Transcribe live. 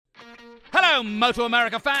Hello, Moto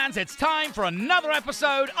America fans. It's time for another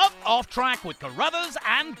episode of Off Track with Carruthers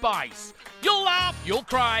and Bice. You'll laugh, you'll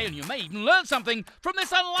cry, and you may even learn something from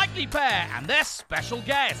this unlikely pair and their special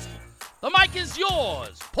guest. The mic is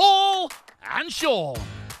yours, Paul and Sean.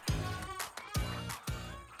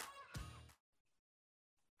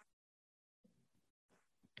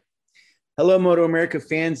 Hello, Moto America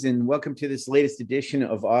fans, and welcome to this latest edition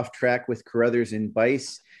of Off Track with Carruthers and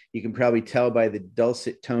Bice. You can probably tell by the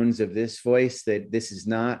dulcet tones of this voice that this is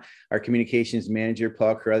not our communications manager,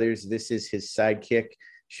 Paul Carruthers. This is his sidekick,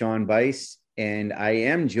 Sean Bice. And I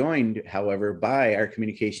am joined, however, by our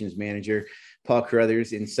communications manager, Paul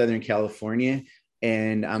Carruthers in Southern California.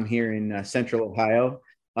 And I'm here in Central Ohio.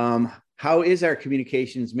 How is our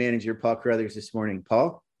communications manager, Paul Carruthers, this morning?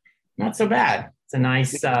 Paul? Not so bad. It's a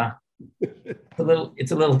nice, it's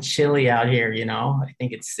a little chilly out here, you know. I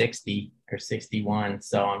think it's 60 or 61,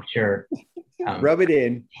 so I'm sure. Rub it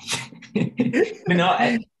in.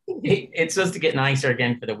 It's supposed to get nicer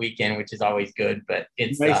again for the weekend, which is always good, but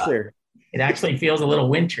it's nicer. It actually feels a little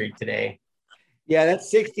wintry today. Yeah, that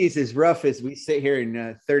 60s is rough as we sit here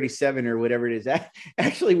in 37 or whatever it is.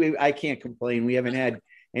 Actually, I can't complain. We haven't had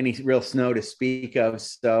any real snow to speak of,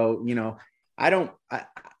 so you know,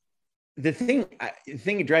 the thing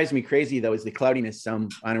that drives me crazy though is the cloudiness. On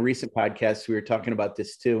a recent podcast, we were talking about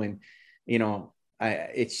this too, and you know,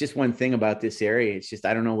 it's just one thing about this area. It's just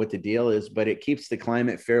I don't know what the deal is, but it keeps the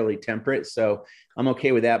climate fairly temperate, so I'm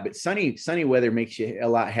okay with that. But sunny weather makes you a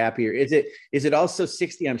lot happier. Is it also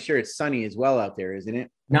 60? I'm sure it's sunny as well out there, isn't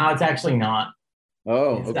it? No, it's actually not.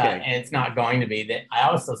 Oh, okay. And it's not going to be. That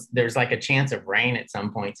there's like a chance of rain at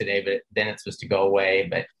some point today, but then it's supposed to go away.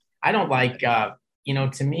 But I don't like to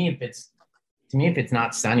me if it's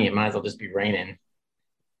not sunny, it might as well just be raining.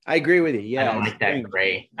 I agree with you. Yeah, I don't like that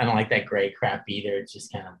gray. I don't like that gray crap either. It's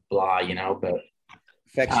just kind of blah, you know. But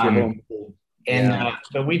affects your home. And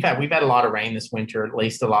but we've had a lot of rain this winter, at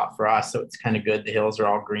least a lot for us. So it's kind of good. The hills are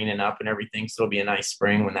all greening up and everything. So it'll be a nice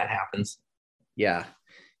spring when that happens. Yeah,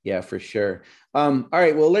 for sure. All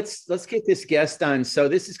right, well, let's get this guest on. So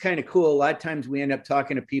this is kind of cool. A lot of times we end up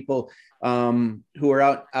talking to people who are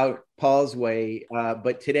out Paul's way,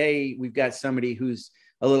 but today we've got somebody who's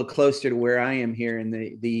a little closer to where I am here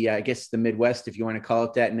in the I guess the Midwest, if you want to call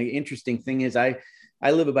it that. And the interesting thing is I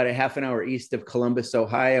live about a half an hour east of Columbus,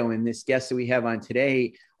 Ohio, and this guest that we have on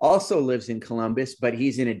today also lives in Columbus, but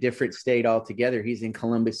he's in a different state altogether. He's in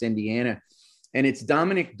Columbus, Indiana, and it's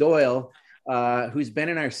Dominic Doyle, who's been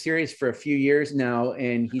in our series for a few years now,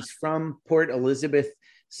 and he's from Port Elizabeth,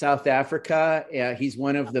 South Africa. He's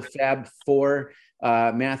one of the Fab Four,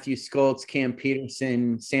 Matthew Skoltz, Cam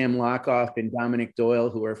Peterson, Sam Lockoff, and Dominic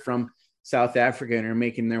Doyle, who are from South Africa and are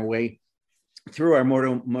making their way through our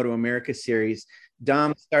Moto America series.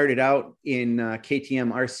 Dom started out in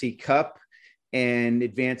KTM RC Cup and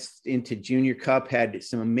advanced into Junior Cup, had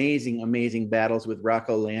some amazing battles with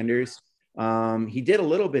Rocco Landers. He did a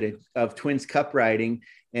little bit of Twins Cup riding,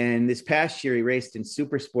 and this past year he raced in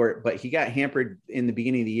Super Sport, but he got hampered in the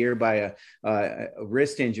beginning of the year by a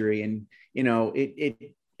wrist injury, and you know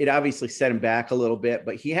it obviously set him back a little bit,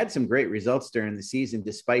 but he had some great results during the season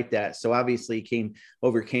despite that. So obviously he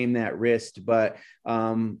overcame that wrist, but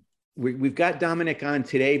we've got Dominic on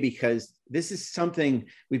today because this is something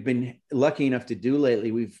we've been lucky enough to do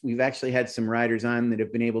lately. We've actually had some riders on that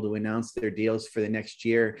have been able to announce their deals for the next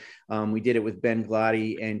year. We did it with Ben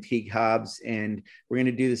Glotty and Teague Hobbs, and we're going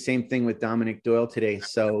to do the same thing with Dominic Doyle today.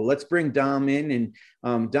 So let's bring Dom in.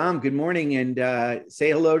 And Dom, good morning, and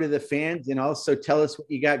say hello to the fans, and also tell us what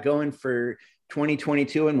you got going for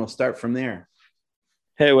 2022, and we'll start from there.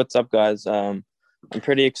 Hey, what's up, guys? I'm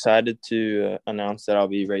pretty excited to announce that I'll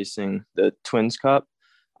be racing the Twins Cup.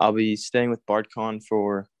 I'll be staying with BartCon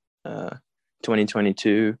for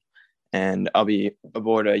 2022, and I'll be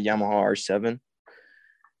aboard a Yamaha R7.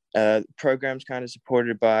 The program's kind of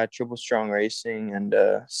supported by Triple Strong Racing and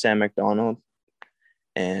Sam McDonald.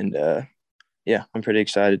 And, I'm pretty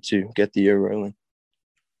excited to get the year rolling.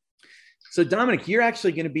 So, Dominic, you're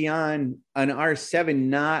actually going to be on an R7,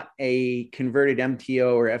 not a converted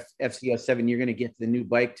MTO or FCO7. You're going to get the new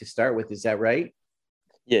bike to start with. Is that right?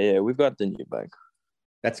 Yeah, we've got the new bike.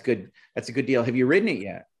 That's good. That's a good deal. Have you ridden it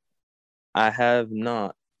yet? I have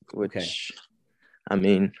not, which, okay. I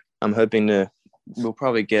mean, we'll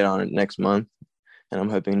probably get on it next month, and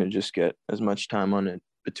I'm hoping to just get as much time on it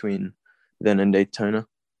between then and Daytona.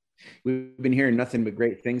 We've been hearing nothing but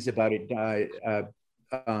great things about it.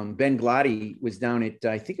 Ben Glotty was down at,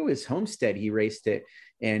 I think it was Homestead. He raced it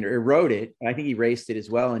or rode it. I think he raced it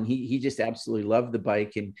as well. And he just absolutely loved the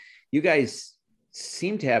bike. And you guys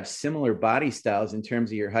seem to have similar body styles in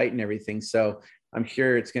terms of your height and everything. So I'm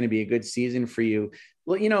sure it's going to be a good season for you.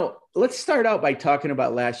 Well, let's start out by talking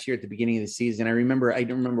about last year at the beginning of the season. I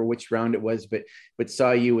don't remember which round it was, but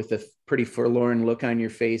saw you with a pretty forlorn look on your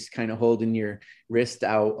face, kind of holding your wrist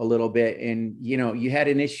out a little bit. And, you had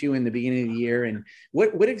an issue in the beginning of the year. And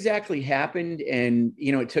what exactly happened? And,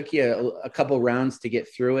 it took you a couple rounds to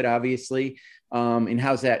get through it, obviously. And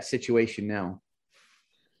how's that situation now?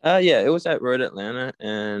 Yeah, it was at Road Atlanta.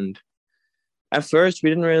 And at first we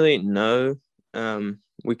didn't really know.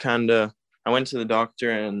 I went to the doctor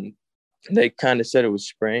and they kind of said it was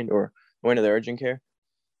sprained, or I went to the urgent care.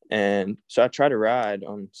 And so I tried to ride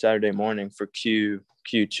on Saturday morning for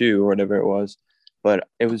Q2 or whatever it was, but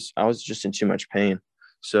I was just in too much pain.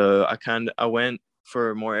 So I went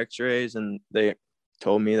for more x-rays and they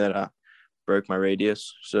told me that I broke my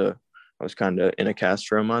radius. So I was kind of in a cast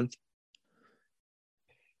for a month.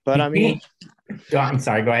 But I mean, I'm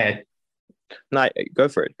sorry, go ahead. No, go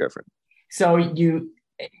for it. So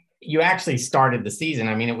you actually started the season.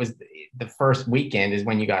 I mean, it was the first weekend is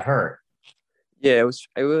when you got hurt. Yeah,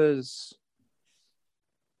 it was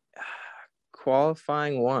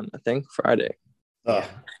qualifying one, I think, Friday. Yeah.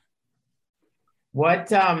 What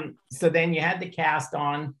so then you had the cast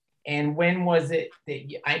on, and when was it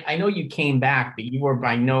that I know you came back, but you were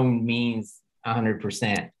by no means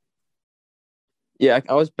 100%. Yeah,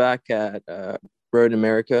 I was back at Road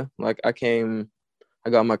America. Like I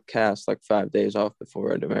got my cast like 5 days off before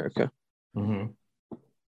Road America. Mm-hmm.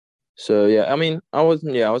 So yeah, I mean, I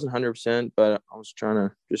wasn't 100%, but I was trying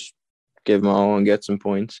to just give my all and get some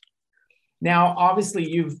points. Now, obviously,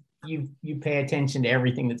 you pay attention to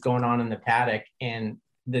everything that's going on in the paddock, and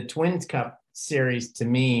the Twins Cup series to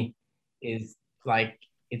me is like,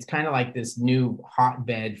 it's kind of like this new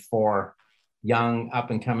hotbed for young up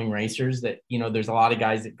and coming racers that, there's a lot of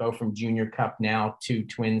guys that go from Junior Cup now to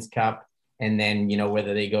Twins Cup. And then,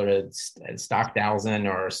 whether they go to Stock 1000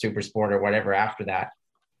 or Super Sport or whatever after that.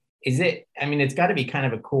 It's got to be kind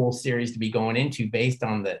of a cool series to be going into based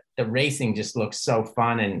on the racing just looks so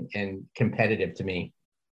fun and competitive to me.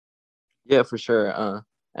 Yeah, for sure.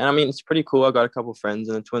 And I mean, it's pretty cool. I got a couple friends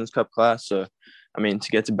in the Twins Cup class. So, I mean,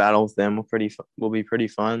 to get to battle with them will be pretty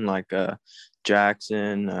fun. Like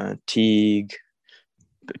Jackson, Teague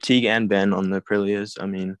and Ben on the Aprilias. I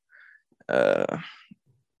mean,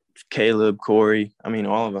 Caleb, Corey, I mean,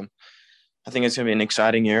 all of them. I think it's going to be an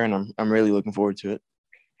exciting year, and I'm really looking forward to it.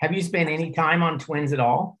 Have you spent any time on Twins at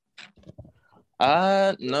all?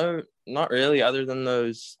 No, not really, other than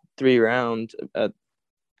those 3 rounds at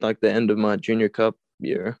like the end of my Junior Cup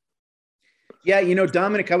year. Yeah,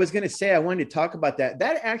 Dominic, I was going to say I wanted to talk about that.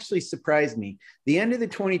 That actually surprised me. The end of the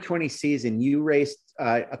 2020 season, you raced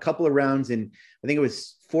a couple of rounds, and I think it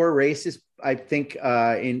was 4 races, I think,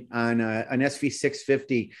 on an SV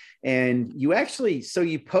 650. And you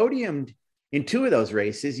podiumed in 2 of those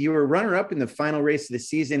races. You were runner-up in the final race of the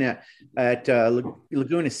season at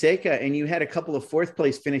Laguna Seca, and you had a couple of 4th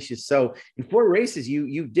place finishes. So in 4 races,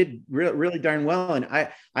 you did really darn well. And I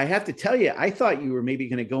have to tell you, I thought you were maybe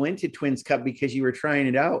going to go into Twins Cup because you were trying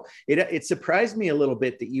it out. It surprised me a little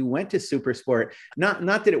bit that you went to Super Sport. Not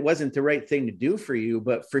that it wasn't the right thing to do for you,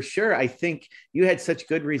 but for sure, I think you had such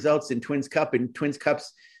good results in Twins Cup, and Twins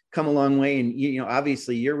Cups come a long way. And,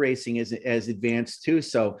 obviously your racing is as advanced too.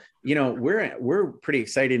 So, we're pretty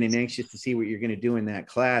excited and anxious to see what you're going to do in that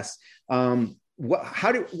class.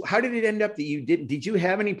 How did it end up that did you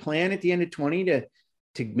have any plan at the end of 20 to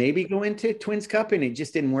maybe go into Twins Cup and it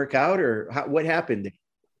just didn't work out, or what happened?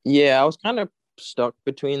 Yeah, I was kind of stuck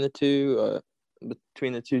between the two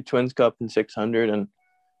Twins Cup and 600. And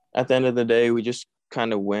at the end of the day, we just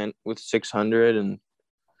kind of went with 600 and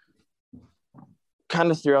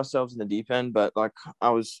kind of threw ourselves in the deep end. But like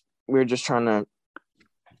we were just trying to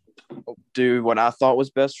do what I thought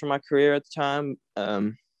was best for my career at the time.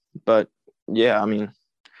 But yeah, I mean,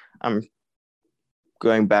 I'm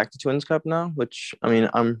going back to Twins Cup now, which, I mean,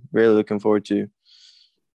 I'm really looking forward to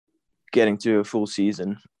getting to a full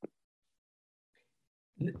season.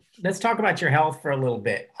 Let's talk about your health for a little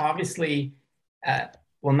bit. Obviously,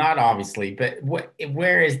 well, not obviously, but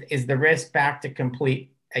where is the wrist back to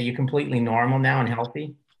complete? Are you completely normal now and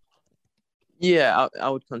healthy? Yeah, I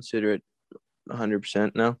would consider it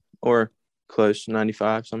 100% now, or close to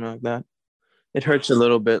 95, something like that. It hurts a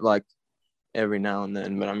little bit like every now and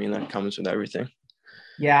then, but I mean, that comes with everything.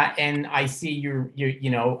 Yeah, and I see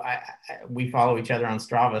we follow each other on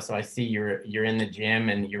Strava, so I see you're in the gym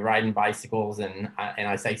and you're riding bicycles, and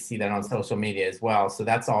I see that on social media as well. So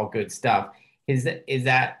that's all good stuff.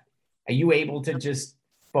 Are you able to just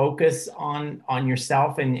focus on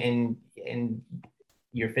yourself and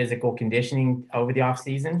your physical conditioning over the off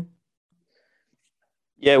season?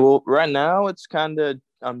 Yeah, well, right now it's kind of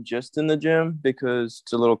I'm just in the gym because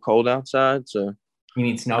it's a little cold outside, so You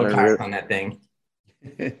need I snow don't tires really. on that thing.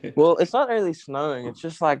 Well, it's not really snowing. It's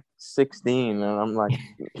just like 16, and I'm like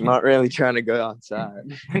not really trying to go outside.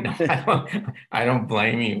 No, I don't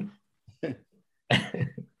blame you.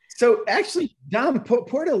 So actually, Dom,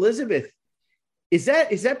 Port Elizabeth, is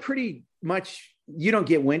that pretty much, you don't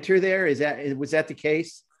get winter there? Was that the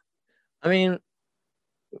case? I mean,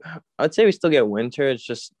 I'd say we still get winter. It's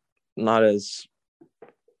just not as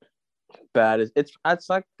bad as it's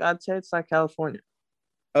like I'd say it's like California.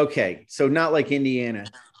 Okay, so not like Indiana,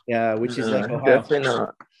 which is like Ohio. Definitely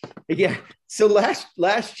not. Yeah. So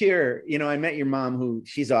last year, I met your mom, who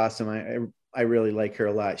she's awesome. I really like her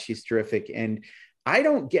a lot. She's terrific. And I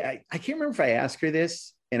can't remember if I asked her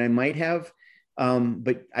this, and I might have,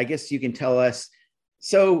 but I guess you can tell us.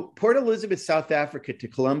 So Port Elizabeth, South Africa to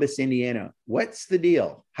Columbus, Indiana. What's the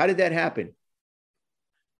deal? How did that happen?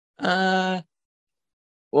 Uh,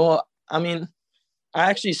 well, I mean, I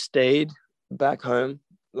actually stayed back home,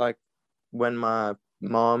 like when my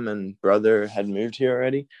mom and brother had moved here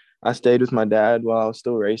already. I stayed with my dad while I was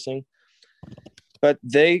still racing, but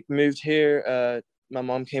they moved here. My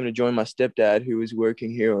mom came to join my stepdad, who was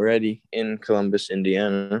working here already in Columbus,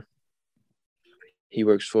 Indiana. He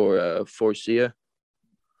works for Forcia,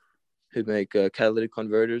 who make catalytic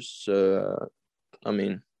converters. So, I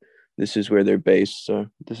mean, this is where they're based. So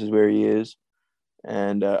this is where he is.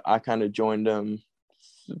 And I kind of joined them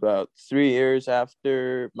about 3 years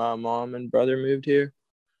after my mom and brother moved here.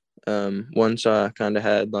 Once I kind of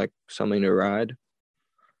had like something to ride.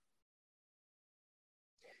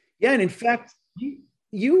 Yeah, and in fact,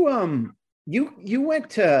 you went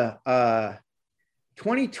to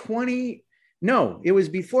 2020. No, it was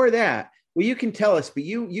before that. Well, you can tell us, but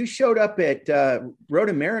you showed up at Road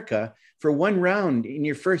America for one round in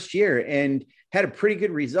your first year and had a pretty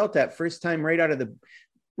good result that first time right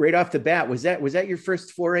off the bat. Was that your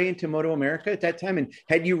first foray into Moto America at that time? And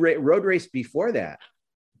had you road raced before that?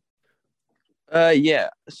 Yeah.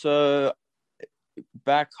 So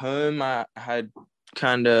back home, I had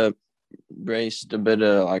kind of raced a bit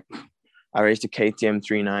of like I raced a KTM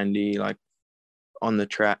 390 like on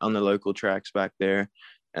the local tracks back there,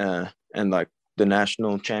 and like the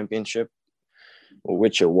national championship,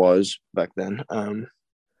 which it was back then.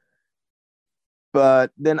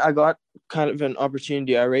 But then I got kind of an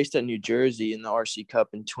opportunity. I raced at New Jersey in the RC Cup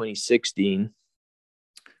in 2016.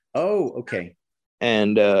 Oh, okay.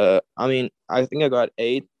 And I mean, I think I got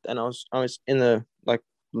 8th, and I was in the like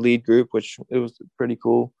lead group, which it was pretty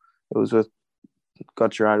cool. It was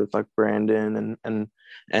got to ride with like Brandon and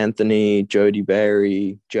Anthony, Jody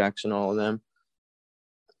Barry, Jackson, all of them.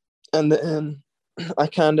 And then I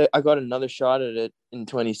got another shot at it in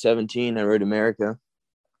 2017 at Road America.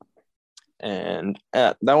 And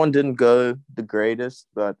that one didn't go the greatest,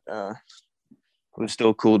 but it was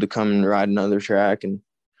still cool to come and ride another track and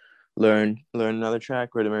learn another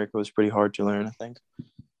track. Road America was pretty hard to learn, I think.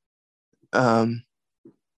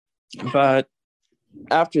 But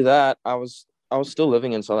after that, I was still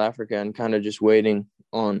living in South Africa and kind of just waiting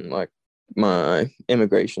on like my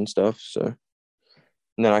immigration stuff. So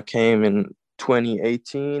and then I came in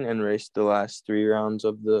 2018 and raced the last 3 rounds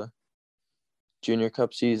of the Junior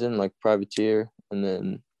Cup season, like privateer. And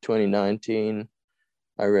then 2019,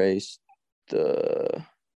 I raced the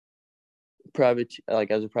private,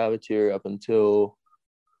 like as a privateer up until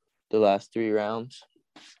the last 3 rounds.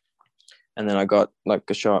 And then I got like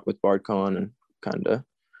a shot with BartCon and kind of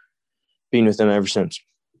been with them ever since.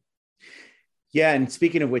 Yeah, and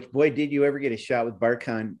speaking of which, boy, did you ever get a shot with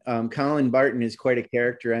BartCon. Colin Barton is quite a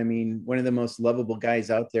character. I mean, one of the most lovable guys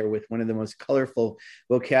out there with one of the most colorful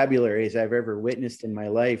vocabularies I've ever witnessed in my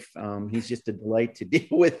life. He's just a delight to deal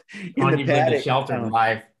with in the paddock. A sheltered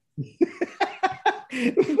life.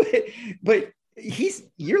 but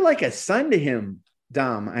you're like a son to him,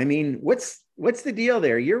 Dom. I mean, what's the deal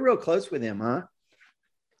there? You're real close with him, huh?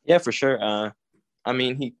 Yeah, for sure. I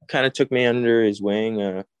mean, he kind of took me under his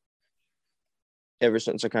wing ever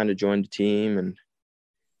since I kind of joined the team, and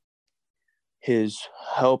his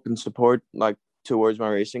help and support like towards my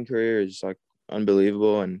racing career is like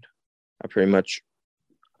unbelievable, and I pretty much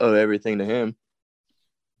owe everything to him.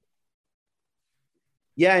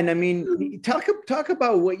 Yeah, and I mean, talk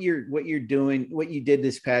about what you're doing, what you did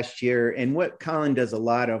this past year, and what Colin does a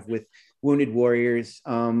lot of with Wounded Warriors.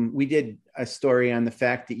 We did a story on the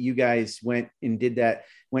fact that you guys went to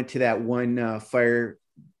that one fire.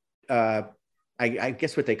 I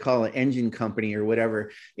guess what they call an engine company or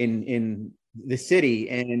whatever in the city,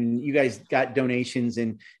 and you guys got donations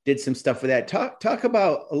and did some stuff with that. Talk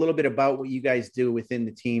about a little bit about what you guys do within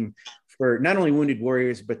the team for not only Wounded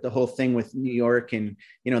Warriors, but the whole thing with New York and,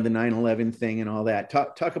 you know, the 9/11 thing and all that.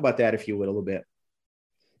 Talk about that, if you would, a little bit.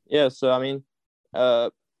 Yeah. So, I mean,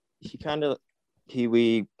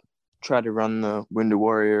 we try to run the Wounded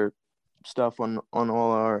Warrior stuff on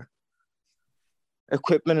all our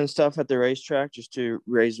equipment and stuff at the racetrack just to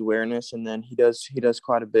raise awareness. And then he does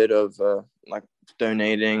quite a bit of like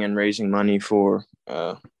donating and raising money for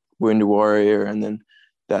Wounded Warrior. And then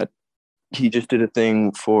that he just did a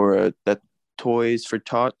thing for that Toys for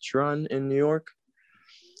Tots run in New York.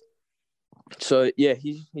 So yeah,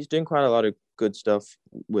 he's doing quite a lot of good stuff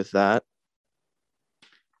with that.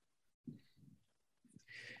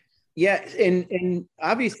 Yeah, and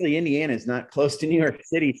obviously Indiana is not close to New York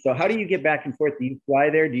City. So how do you get back and forth? Do you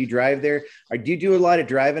fly there? Do you drive there? Or do you do a lot of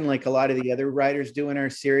driving like a lot of the other riders do in our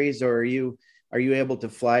series? Or are you able to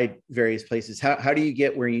fly various places? How do you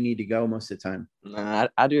get where you need to go most of the time?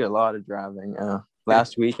 I do a lot of driving.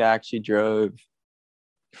 Last week I actually drove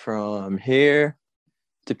from here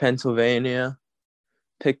to Pennsylvania,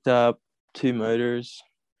 picked up 2 motors,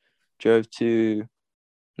 drove to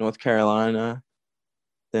North Carolina,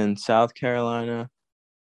 then South Carolina,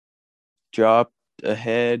 dropped a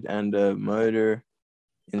head and a motor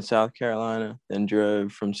in South Carolina, then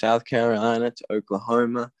drove from South Carolina to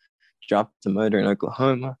Oklahoma, dropped the motor in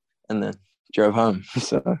Oklahoma, and then drove home.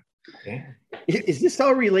 So, yeah. Is this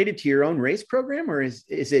all related to your own race program, or is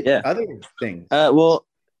it other things? Well,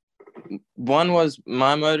 one was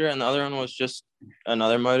my motor, and the other one was just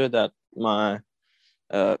another motor that my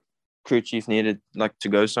crew chief needed, like, to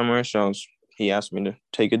go somewhere. So he asked me to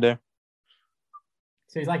take it there.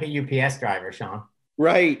 So he's like a UPS driver, Sean.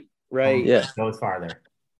 Right. Yeah. Goes farther.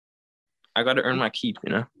 I got to earn my keep,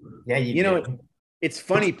 you know? Yeah, you know, it's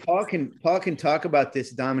funny. Paul can talk about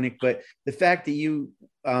this, Dominic, but the fact that you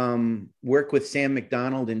work with Sam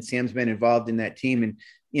McDonald, and Sam's been involved in that team, and,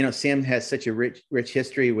 you know, Sam has such a rich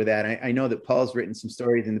history with that. I know that Paul's written some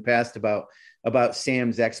stories in the past about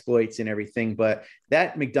Sam's exploits and everything, but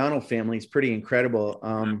that McDonald family is pretty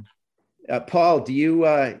incredible. Paul, do you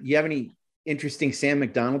have any interesting Sam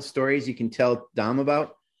McDonald stories you can tell Dom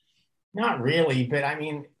about? Not really, but I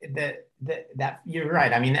mean that you're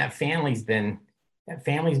right. I mean, that family's been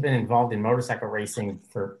involved in motorcycle racing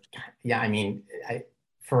for, I mean,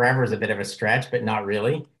 forever is a bit of a stretch, but not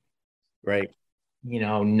really. Right. You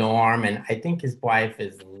know, Norm, and I think his wife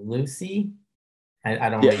is Lucy. I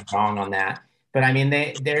don't want to be wrong on that, but I mean,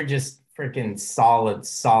 they're just freaking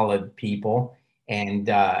solid people. And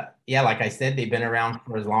like I said, they've been around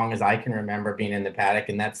for as long as I can remember being in the paddock,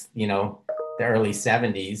 and that's, you know, the early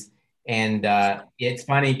 70s. And it's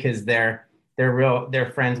funny because they're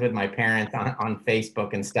friends with my parents on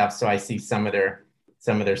Facebook and stuff. So I see some of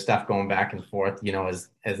their stuff going back and forth, you know,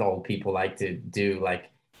 as old people like to do. Like,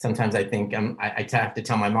 sometimes I think I have to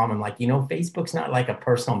tell my mom, I'm like, you know, Facebook's not like a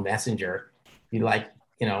personal messenger. You like,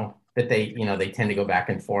 you know, that they tend to go back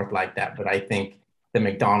and forth like that. But I think the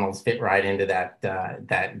McDonald's fit right into that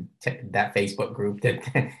Facebook group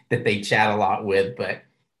that they chat a lot with. But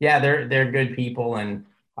yeah, they're good people, and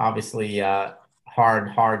obviously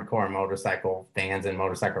hardcore motorcycle fans and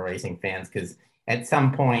motorcycle racing fans, because at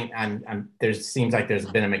some point seems like there's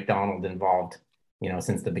been a McDonald involved, you know,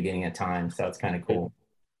 since the beginning of time. So it's kind of cool.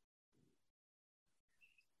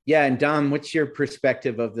 Yeah. And Dom, what's your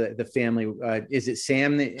perspective of the family? Is it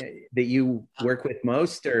Sam that you work with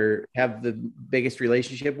most or have the biggest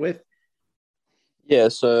relationship with? Yeah.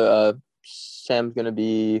 So Sam's going to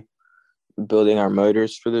be building our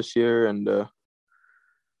motors for this year and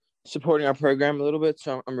supporting our program a little bit.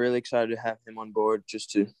 So I'm really excited to have him on board.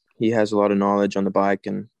 He has a lot of knowledge on the bike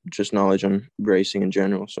and just knowledge on racing in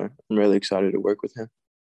general. So I'm really excited to work with him.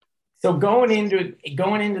 So going into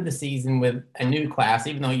the season with a new class,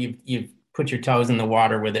 even though you've put your toes in the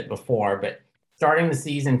water with it before, but starting the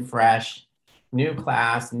season fresh, new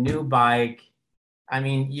class, new bike. I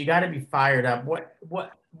mean, you got to be fired up.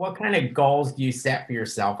 What kind of goals do you set for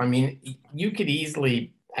yourself? I mean, you could win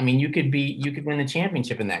the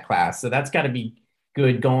championship in that class. So that's got to be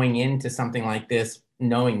good going into something like this,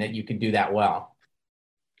 knowing that you could do that well.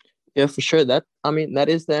 Yeah, for sure. That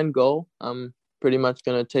is the end goal. I'm pretty much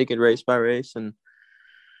going to take it race by race and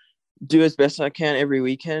do as best I can every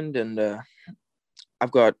weekend. And I've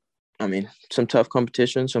got, some tough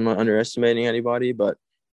competition, so I'm not underestimating anybody, but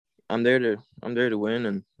I'm there to win,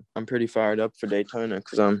 and I'm pretty fired up for Daytona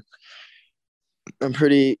because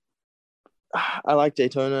I like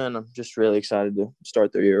Daytona, and I'm just really excited to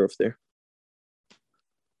start the year off there.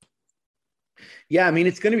 Yeah, I mean,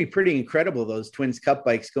 it's going to be pretty incredible, those Twins Cup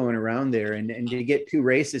bikes going around there, and to get 2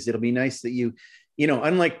 races, it'll be nice that you know,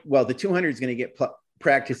 unlike, well, the 200 is going to get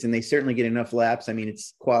practice and they certainly get enough laps. I mean,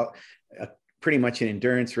 it's pretty much an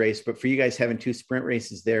endurance race, but for you guys having 2 sprint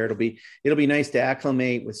races there, it'll be nice to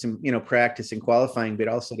acclimate with some, practice and qualifying, but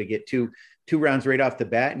also to get two rounds right off the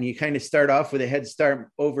bat. And you kind of start off with a head start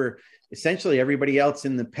over essentially everybody else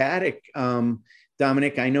in the paddock.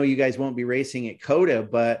 Dominic, I know you guys won't be racing at COTA,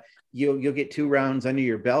 but you'll get 2 rounds under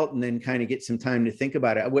your belt and then kind of get some time to think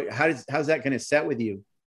about it. How's that going to set with you?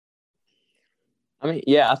 I mean,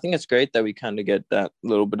 yeah, I think it's great that we kind of get that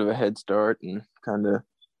little bit of a head start and kind of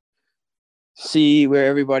see where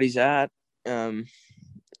everybody's at. But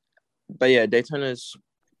yeah, Daytona is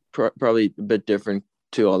probably a bit different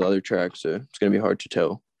to all the other tracks, so it's going to be hard to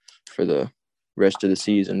tell for the rest of the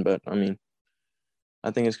season. But I mean,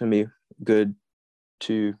 I think it's going to be good,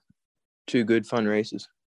 two good fun races.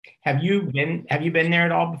 Have you been there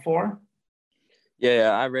at all before?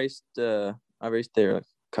 Yeah, I raced there a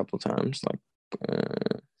couple times, like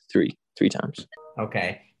three times.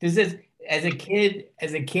 Okay. Does this, as a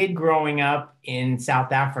kid growing up in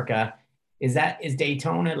South Africa, is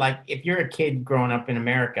Daytona, like, if you're a kid growing up in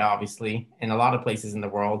America, obviously, and a lot of places in the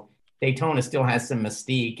world, Daytona still has some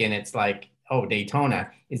mystique, and it's like, oh, Daytona.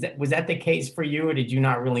 Was that the case for you, or did you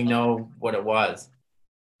not really know what it was?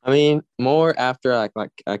 I mean, more after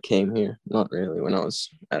I came here, not really when I was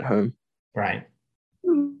at home. Right.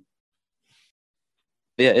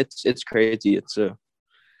 Yeah, it's crazy.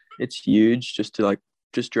 It's huge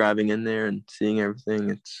just driving in there and seeing everything.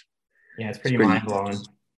 It's pretty mind-blowing.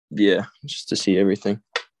 Yeah, just to see everything.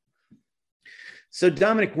 So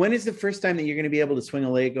Dominic, when is the first time that you're going to be able to swing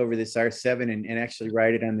a leg over this R7 and actually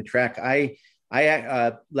ride it on the track? I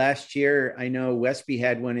last year, I know Westby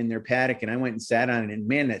had one in their paddock and I went and sat on it, and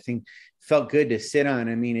man, that thing felt good to sit on.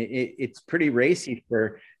 I mean, it's pretty racy,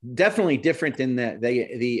 for definitely different than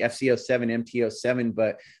the FC07, MT07,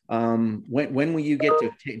 but when will you get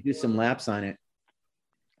to do some laps on it?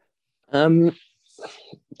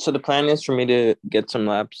 So the plan is for me to get some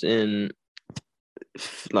laps in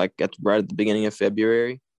right at the beginning of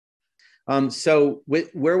February. So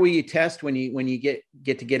where will you test when you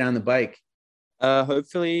get on the bike?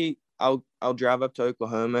 Hopefully I'll drive up to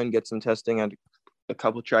Oklahoma and get some testing at a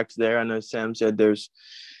couple tracks there. I know Sam said there's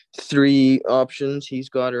 3 options he's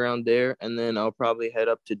got around there, and then I'll probably head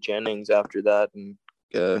up to Jennings after that and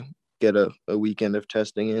get a weekend of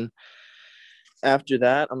testing in. After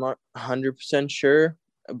that, I'm not 100% sure,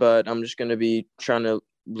 but I'm just going to be trying to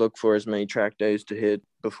look for as many track days to hit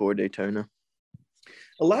before Daytona.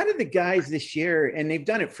 A lot of the guys this year, and they've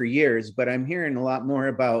done it for years, but I'm hearing a lot more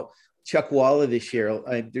about Chuck Walla this year.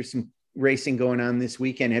 There's some racing going on this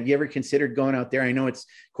weekend. Have you ever considered going out there? I know it's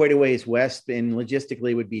quite a ways west and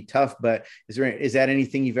logistically would be tough, but is that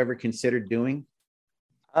anything you've ever considered doing?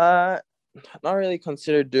 Not really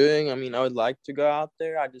considered doing. I mean, I would like to go out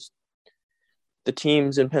there. The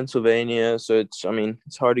team's in Pennsylvania, so it's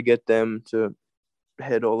hard to get them to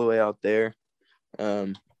head all the way out there.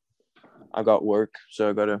 I got work, so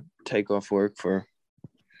I got to take off work for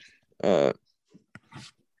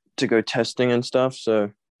to go testing and stuff.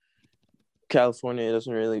 So California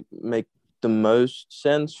doesn't really make the most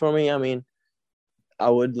sense for me. I mean, I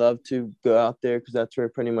would love to go out there because that's where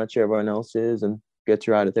pretty much everyone else is and get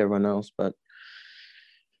to ride with everyone else. But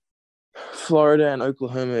Florida and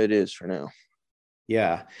Oklahoma it is for now.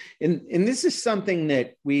 Yeah. And this is something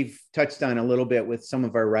that we've touched on a little bit with some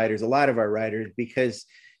of our riders, a lot of our riders, because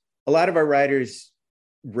a lot of our riders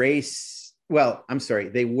race. Well, I'm sorry,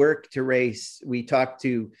 they work to race. We talked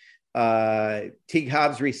to Teague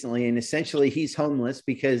Hobbs recently, and essentially he's homeless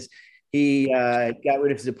because he got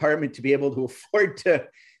rid of his apartment to be able to afford to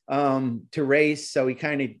race. So he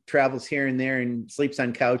kind of travels here and there and sleeps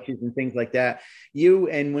on couches and things like that.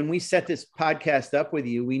 And when we set this podcast up with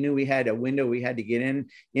you, we knew we had a window we had to get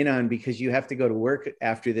in on because you have to go to work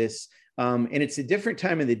after this. And it's a different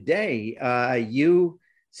time of the day. You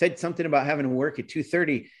said something about having to work at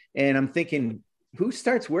 2:30, and I'm thinking, who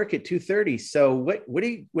starts work at 2:30? So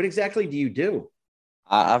what exactly do you do?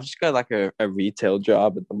 I've just got like a retail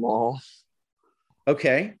job at the mall.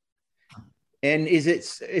 Okay. And is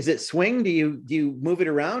it swing? Do you move it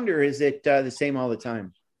around, or is it the same all the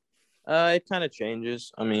time? It kind of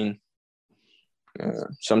changes. I mean,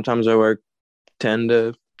 sometimes I work 10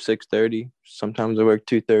 to 6:30. Sometimes I work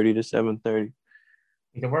 2:30 to 7:30.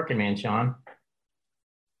 He's a working man, Sean.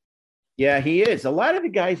 Yeah, he is. A lot of the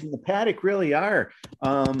guys in the paddock really are,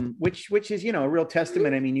 which is, a real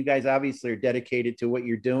testament. I mean, you guys obviously are dedicated to what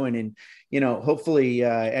you're doing, and, hopefully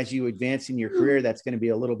as you advance in your career, that's going to be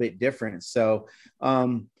a little bit different. So,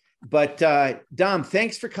 but Dom,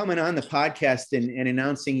 thanks for coming on the podcast and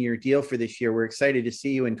announcing your deal for this year. We're excited to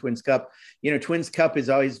see you in Twins Cup. Twins Cup is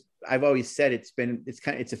always I've always said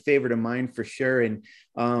it's a favorite of mine for sure. And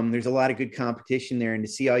there's a lot of good competition there, and to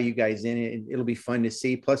see all you guys in it, it'll be fun to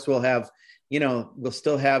see. Plus we'll have, we'll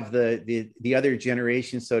still have the other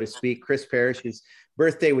generation, so to speak. Chris Parrish's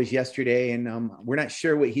birthday was yesterday, and we're not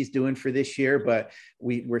sure what he's doing for this year, but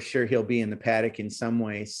we're sure he'll be in the paddock in some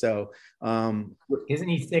way. So isn't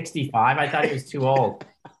he 65? I thought he was too old.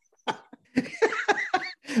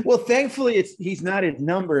 Well, thankfully he's not at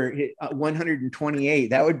number 128.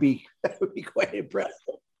 That would be quite impressive.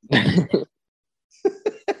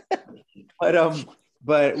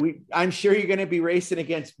 But I'm sure you're going to be racing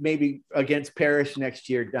against Parrish next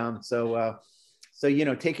year, Dom. So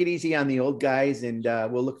take it easy on the old guys, and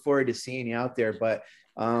we'll look forward to seeing you out there. But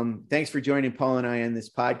thanks for joining Paul and I on this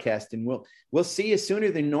podcast, and we'll see you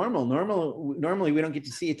sooner than normal. Normally we don't get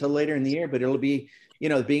to see you till later in the year, but it'll be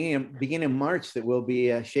beginning of March that we'll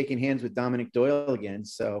be shaking hands with Dominic Doyle again.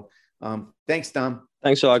 So thanks, Dom.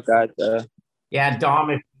 Thanks a lot, guys. Yeah, Dom,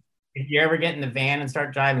 if you ever get in the van and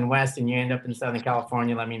start driving west and you end up in Southern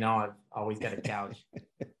California, let me know. I've always got a couch.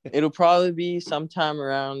 It'll probably be sometime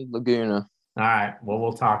around Laguna. All right. Well,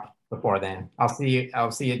 we'll talk before then. I'll see you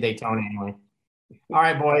at Daytona anyway. All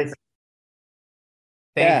right, boys.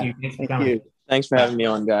 Thank you. Thanks for coming. Thanks for having me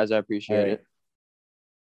on, guys. I appreciate it.